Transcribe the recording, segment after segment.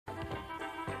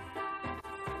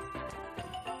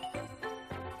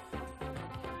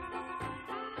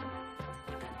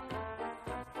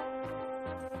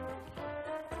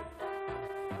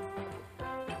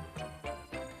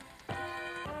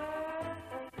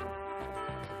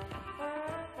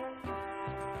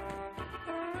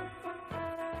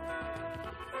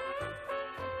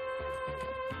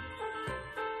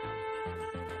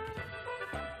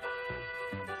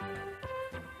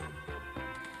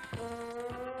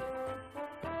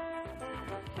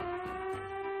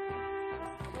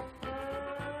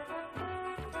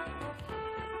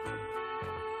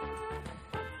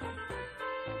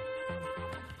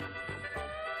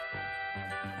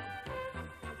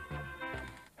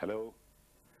Hello.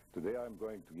 Today I'm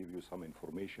going to give you some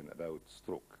information about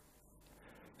stroke.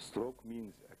 Stroke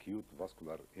means acute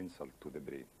vascular insult to the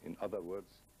brain. In other words,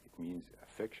 it means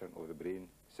affection of the brain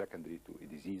secondary to a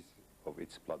disease of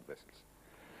its blood vessels.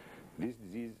 This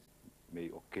disease may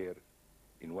occur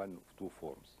in one of two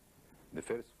forms. The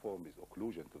first form is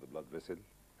occlusion to the blood vessel,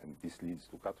 and this leads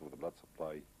to cut of the blood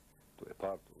supply to a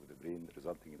part of the brain,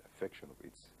 resulting in affection of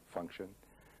its function.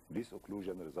 This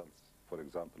occlusion results, for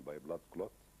example, by a blood clot.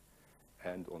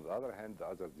 And on the other hand, the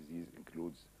other disease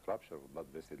includes rupture of the blood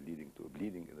vessel leading to a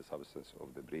bleeding in the substance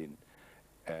of the brain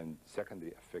and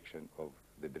secondary affection of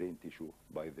the brain tissue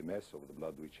by the mass of the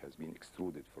blood which has been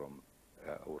extruded from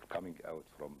or coming out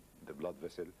from the blood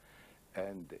vessel,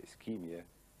 and the ischemia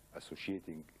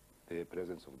associating the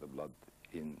presence of the blood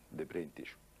in the brain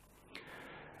tissue.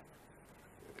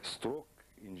 Stroke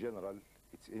in general,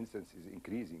 its incidence is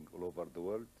increasing all over the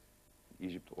world. In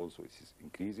Egypt also it is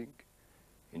increasing.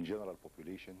 In general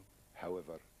population,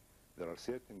 however, there are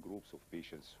certain groups of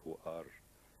patients who are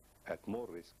at more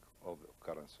risk of the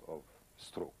occurrence of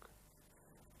stroke.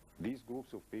 These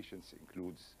groups of patients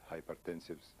includes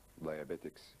hypertensives,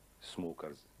 diabetics,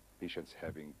 smokers, patients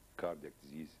having cardiac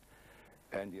disease,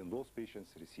 and in those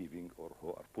patients receiving or who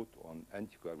are put on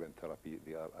anticoagulant therapy,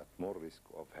 they are at more risk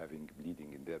of having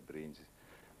bleeding in their brains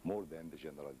more than the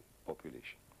general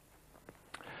population.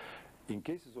 In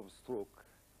cases of stroke,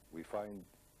 we find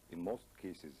in most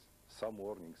cases some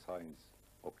warning signs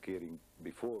occurring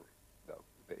before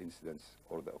the incidence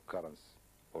or the occurrence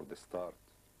or the start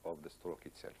of the stroke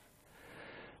itself.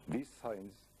 These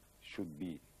signs should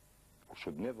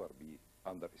never be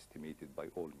underestimated by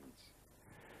all means.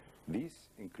 These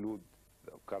include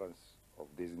the occurrence of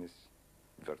dizziness,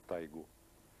 vertigo,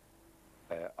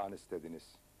 unsteadiness.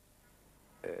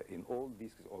 In all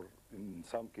these, or in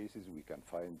some cases, we can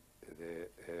find the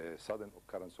sudden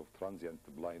occurrence of transient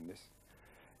blindness.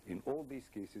 In all these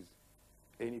cases,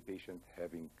 any patient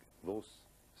having those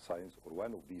signs or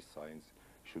one of these signs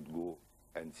should go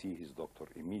and see his doctor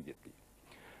immediately,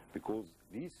 because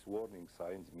these warning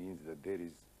signs means that there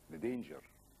is the danger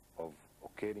of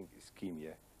occurring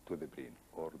ischemia to the brain,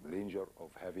 or the danger of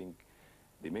having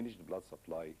diminished blood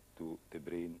supply to the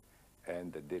brain,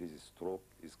 and that there is a stroke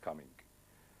is coming.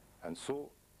 And so,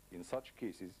 in such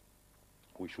cases,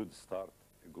 we should start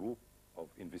a group of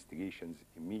investigations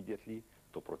immediately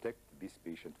to protect this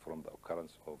patient from the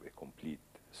occurrence of a complete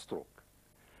stroke.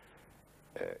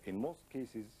 In most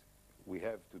cases, we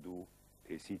have to do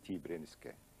a CT brain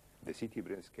scan. The CT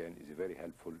brain scan is a very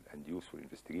helpful and useful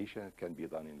investigation. It can be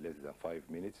done in less than 5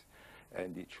 minutes,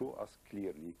 and it shows us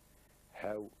clearly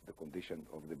how the condition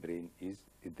of the brain is,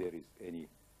 if there is any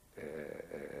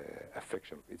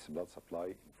affection of its blood supply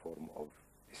in form of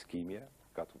ischemia,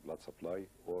 cut of blood supply,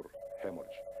 or hemorrhage.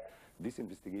 This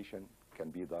investigation can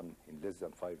be done in less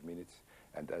than 5 minutes,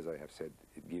 and as I have said,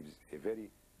 it gives a very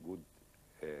good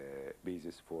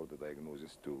basis for the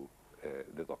diagnosis to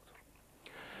the doctor.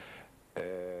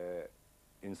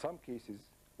 In some cases,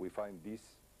 we find these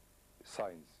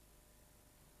signs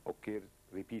occur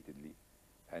repeatedly,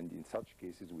 and in such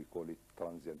cases we call it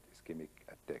transient ischemic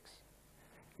attacks.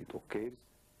 It occurs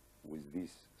with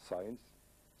these signs,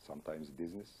 sometimes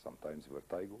dizziness, sometimes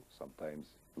vertigo, sometimes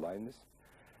blindness,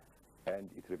 and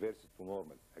it reverses to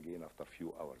normal again after a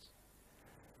few hours.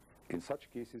 In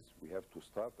such cases, we have to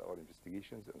start our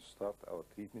investigations and start our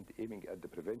treatment aiming at the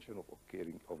prevention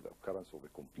of the occurrence of a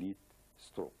complete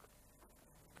stroke.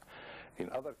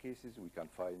 In other cases, we can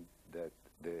find that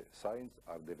the signs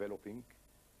are developing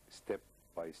step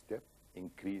by step,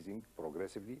 increasing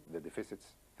progressively. The deficits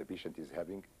the patient is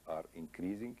having are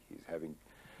increasing. He's having,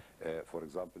 for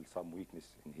example, some weakness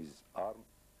in his arm,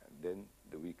 and then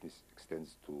the weakness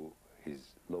extends to his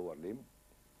lower limb,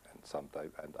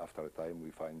 and after a time we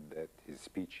find that his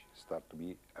speech starts to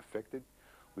be affected.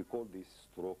 We call this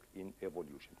stroke in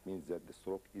evolution. It means that the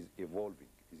stroke is evolving,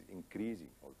 is increasing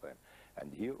all the time.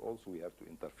 And here also we have to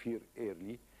interfere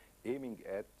early, aiming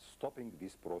at stopping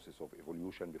this process of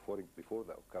evolution before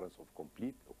the occurrence of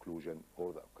complete occlusion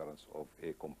or the occurrence of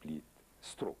a complete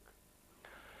stroke.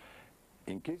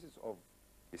 In cases of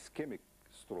ischemic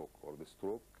stroke, or the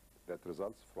stroke that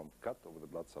results from cut of the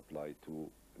blood supply to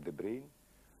the brain,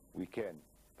 we can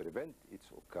prevent its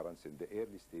occurrence in the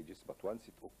early stages, but once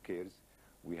it occurs,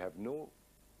 we have no,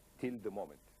 till the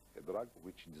moment, a drug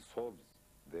which dissolves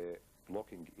the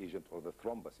blocking agent or the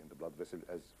thrombus in the blood vessel,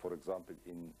 as for example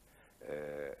in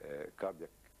cardiac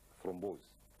thrombosis.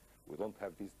 We don't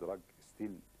have this drug.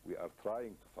 Still, we are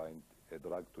trying to find a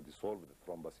drug to dissolve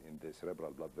the thrombus in the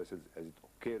cerebral blood vessels as it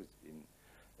occurs in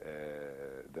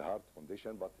the heart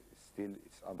condition, but still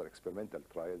it's under experimental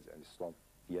trials and it's not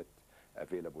yet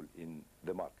available in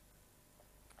the market.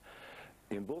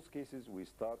 In those cases, we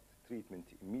start treatment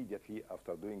immediately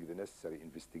after doing the necessary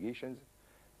investigations.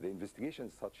 The investigation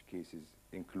in such cases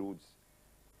includes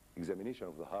examination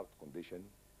of the heart condition,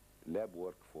 lab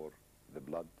work for the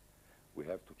blood. We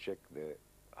have to check the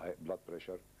high blood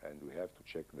pressure, and we have to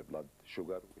check the blood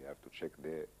sugar. We have to check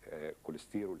the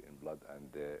cholesterol in blood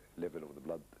and the level of the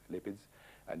blood lipids.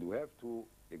 And we have to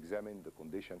examine the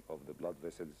condition of the blood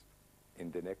vessels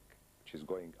in the neck, which is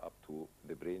going up to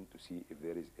the brain, to see if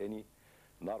there is any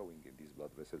narrowing in these blood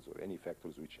vessels or any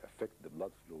factors which affect the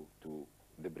blood flow to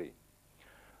the brain.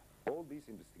 All these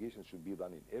investigations should be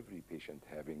done in every patient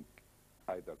having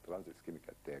either transient ischemic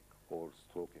attack or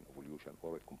stroke in evolution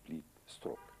or a complete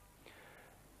stroke.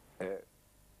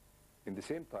 In the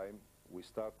same time, we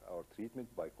start our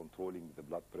treatment by controlling the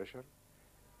blood pressure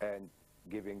and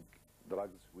giving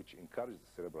drugs which encourage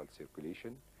the cerebral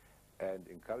circulation and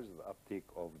encourage the uptake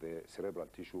of the cerebral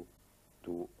tissue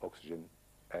to oxygen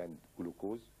and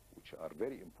glucose, which are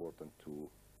very important to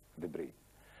the brain.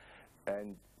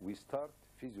 And we start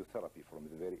physiotherapy from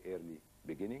the very early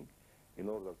beginning in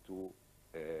order to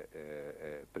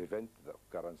prevent the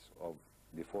occurrence of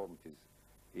deformities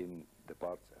in the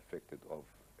parts affected of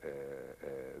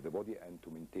the body and to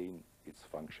maintain its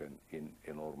function in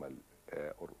a normal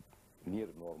or near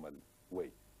normal way.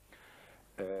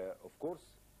 Of course,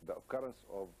 the occurrence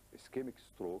of ischemic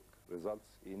stroke results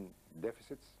in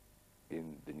deficits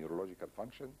in the neurological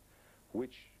function,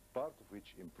 part of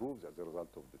which improves as a result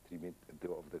of the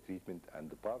treatment, and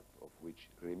the part of which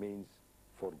remains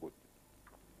for good.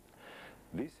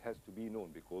 This has to be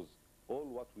known because all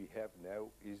what we have now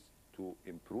is to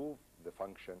improve the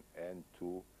function and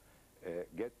to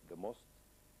get the most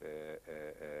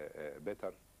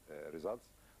better results,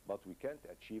 but we can't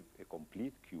achieve a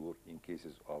complete cure in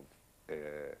cases of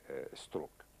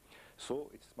stroke. So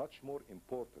it's much more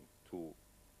important to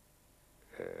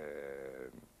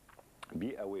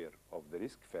be aware of the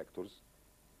risk factors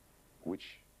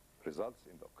which results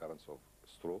in the occurrence of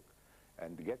stroke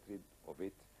and get rid of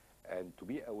it, and to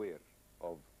be aware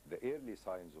of the early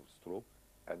signs of stroke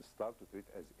and start to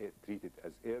treat it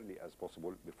as early as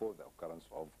possible before the occurrence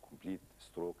of complete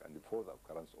stroke and before the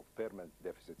occurrence of permanent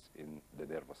deficits in the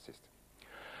nervous system.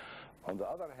 On the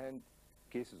other hand,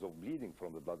 cases of bleeding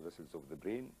from the blood vessels of the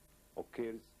brain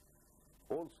occurs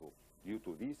also due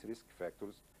to these risk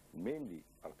factors, mainly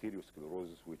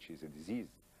arteriosclerosis, which is a disease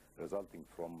resulting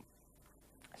from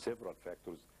several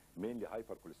factors, mainly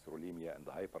hypercholesterolemia and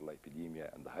the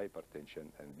hyperlipidemia and the hypertension.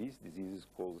 And these diseases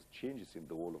cause changes in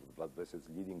the wall of the blood vessels,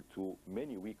 leading to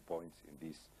many weak points in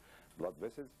these blood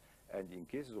vessels. And in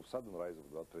cases of sudden rise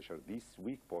of blood pressure, these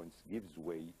weak points gives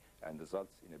way and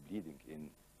results in a bleeding in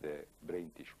the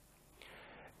brain tissue.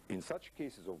 In such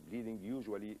cases of bleeding,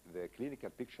 usually the clinical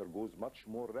picture goes much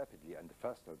more rapidly and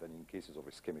faster than in cases of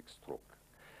ischemic stroke.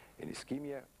 In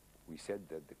ischemia, we said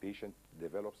that the patient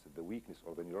develops the weakness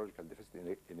or the neurological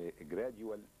deficit in a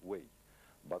gradual way.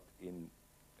 But in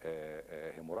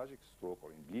hemorrhagic stroke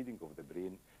or in bleeding of the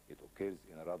brain, it occurs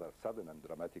in a rather sudden and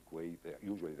dramatic way.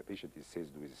 Usually the patient is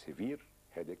seized with a severe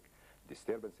headache,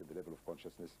 disturbance in the level of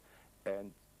consciousness,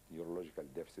 and neurological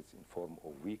deficits in form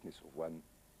of weakness of one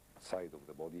side of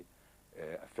the body,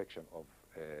 affection of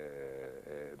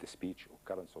the speech,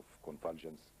 occurrence of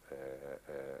convulsions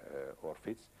or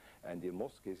fits, and in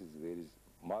most cases there is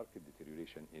marked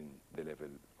deterioration in the level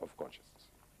of consciousness.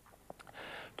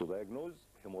 To diagnose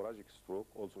hemorrhagic stroke,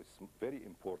 also it's very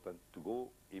important to go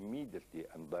immediately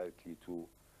and directly to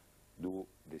do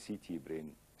the CT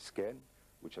brain scan,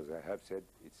 which, as I have said,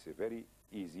 it's a very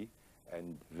easy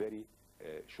and very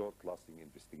short-lasting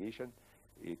investigation.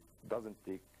 It doesn't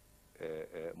take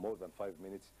more than 5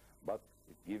 minutes, but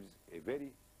it gives a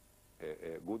very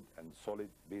good and solid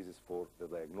basis for the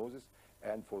diagnosis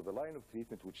and for the line of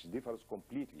treatment, which differs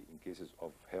completely in cases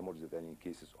of hemorrhage than in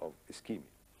cases of ischemia.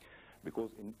 Because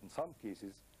in some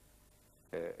cases,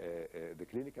 the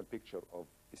clinical picture of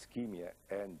ischemia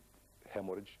and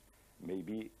hemorrhage may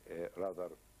be rather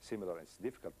similar, and it's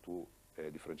difficult to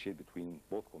differentiate between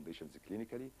both conditions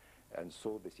clinically. And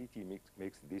so the CT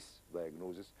makes this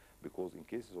diagnosis, because in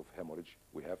cases of hemorrhage,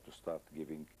 we have to start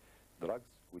giving drugs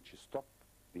which stop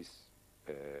this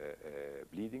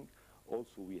bleeding.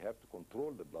 Also, we have to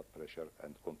control the blood pressure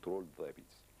and control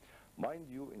diabetes. Mind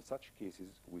you, in such cases,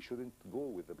 we shouldn't go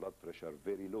with the blood pressure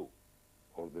very low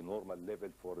or the normal level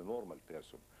for a normal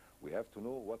person. We have to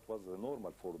know what was the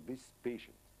normal for this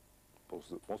patient.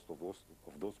 Most of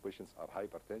those patients are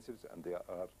hypertensive, and they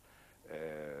are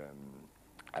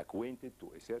acquainted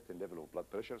to a certain level of blood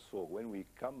pressure. So when we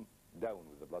come down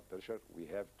with the blood pressure, we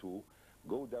have to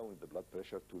go down with the blood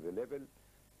pressure to the level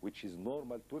which is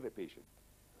normal to the patient,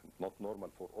 not normal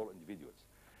for all individuals.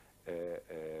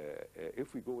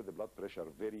 If we go with the blood pressure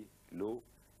very low,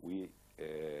 we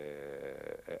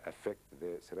affect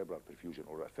the cerebral perfusion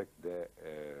or affect the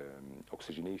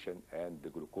oxygenation and the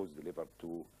glucose delivered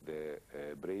to the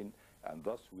brain, and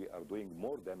thus we are doing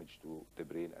more damage to the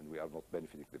brain and we are not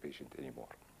benefiting the patient anymore.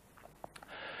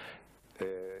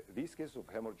 These cases of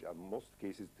hemorrhage are most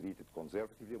cases treated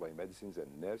conservatively by medicines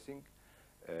and nursing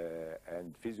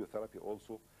and physiotherapy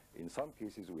also. In some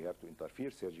cases we have to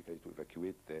interfere surgically to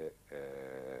evacuate the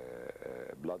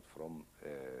blood from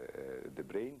the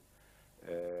brain.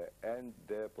 And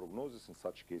the prognosis in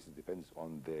such cases depends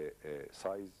on the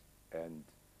size and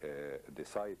the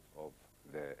site of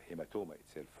the hematoma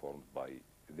itself formed by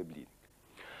the bleeding.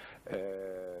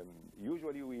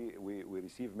 Usually we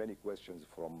receive many questions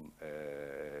from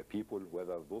people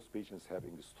whether those patients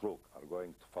having a stroke are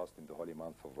going to fast in the holy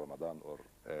month of Ramadan or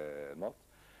not.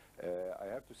 I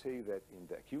have to say that in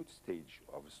the acute stage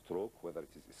of stroke, whether it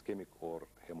is ischemic or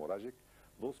hemorrhagic,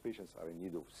 those patients are in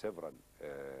need of several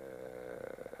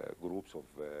groups of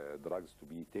drugs to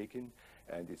be taken,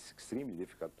 and it's extremely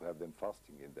difficult to have them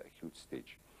fasting in the acute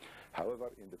stage.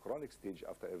 However, in the chronic stage,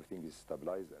 after everything is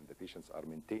stabilized and the patients are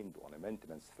maintained on a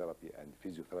maintenance therapy and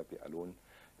physiotherapy alone,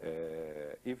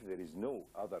 if there is no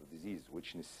other disease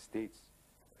which necessitates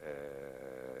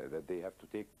that they have to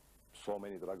take so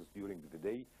many drugs during the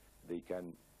day, they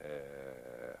can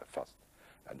fast.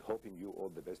 And hoping you all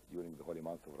the best during the holy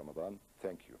month of Ramadan.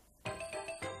 Thank you.